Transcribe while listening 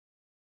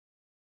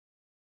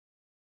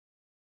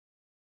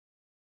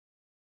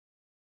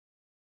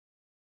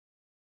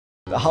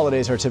The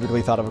holidays are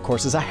typically thought of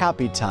course, as a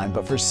happy time,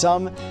 but for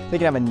some, they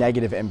can have a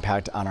negative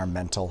impact on our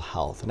mental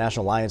health. The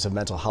National Alliance of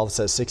Mental Health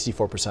says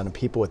 64% of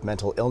people with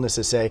mental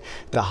illnesses say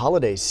the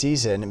holiday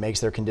season makes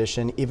their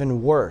condition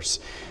even worse.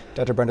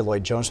 Dr. Brenda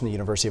Joy from the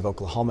University of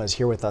Oklahoma is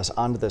here with us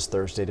on this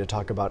Thursday to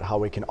talk about how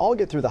we can all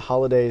get through the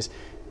holidays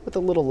with a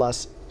little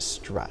less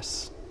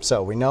stress.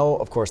 So we know,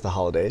 of course, the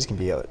holidays can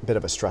be a bit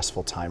of a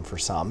stressful time for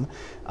some.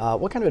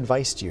 What kind of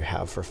advice do you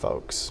have for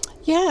folks?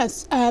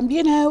 Yes,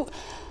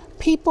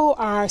 people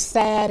are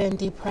sad and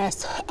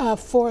depressed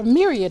for a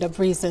myriad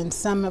of reasons.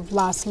 Some have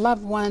lost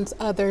loved ones,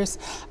 others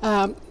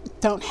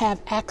don't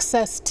have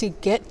access to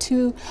get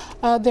to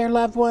their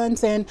loved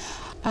ones, and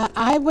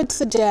I would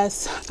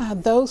suggest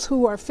those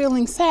who are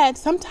feeling sad,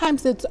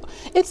 sometimes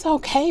it's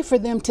okay for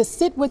them to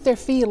sit with their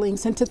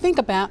feelings and to think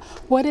about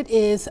what it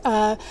is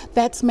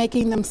that's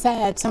making them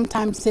sad.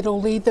 Sometimes it'll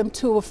lead them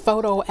to a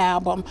photo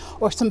album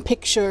or some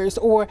pictures,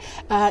 or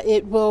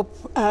it will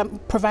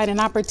provide an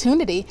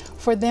opportunity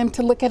for them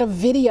to look at a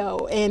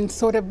video and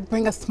sort of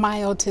bring a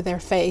smile to their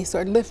face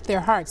or lift their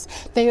hearts.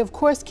 They, of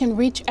course, can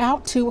reach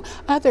out to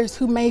others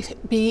who may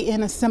be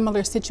in a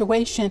similar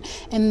situation,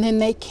 and then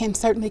they can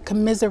certainly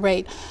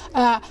commiserate.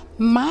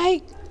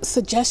 My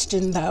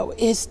suggestion, though,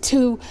 is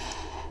to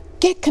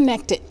get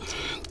connected.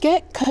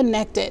 Get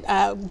connected,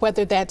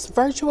 whether that's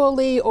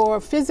virtually or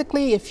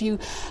physically. If you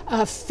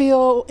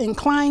feel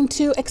inclined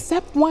to,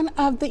 accept one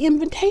of the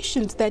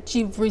invitations that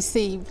you've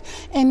received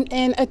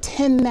and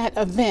attend that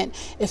event.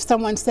 If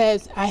someone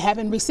says, I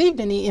haven't received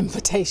any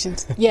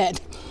invitations yet,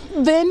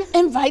 then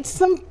invite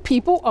some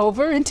people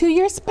over into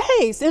your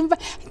space.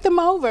 Invite them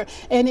over.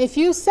 And if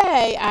you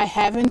say, I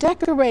haven't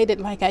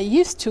decorated like I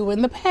used to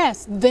in the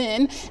past,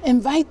 then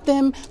invite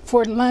them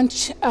for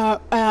lunch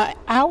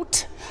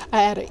out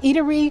at an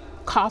eatery,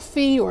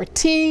 coffee or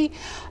tea.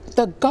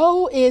 The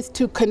goal is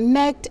to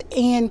connect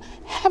and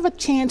have a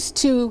chance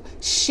to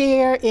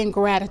share in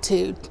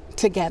gratitude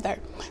together.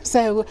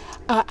 So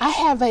I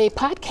have a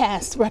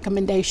podcast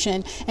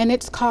recommendation, and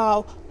it's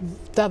called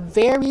The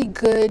Very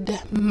Good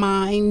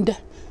Mind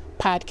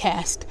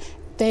Podcast.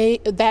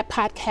 That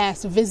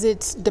podcast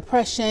visits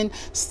depression,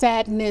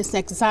 sadness,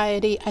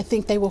 anxiety. I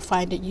think they will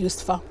find it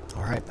useful.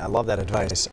 All right, I love that advice.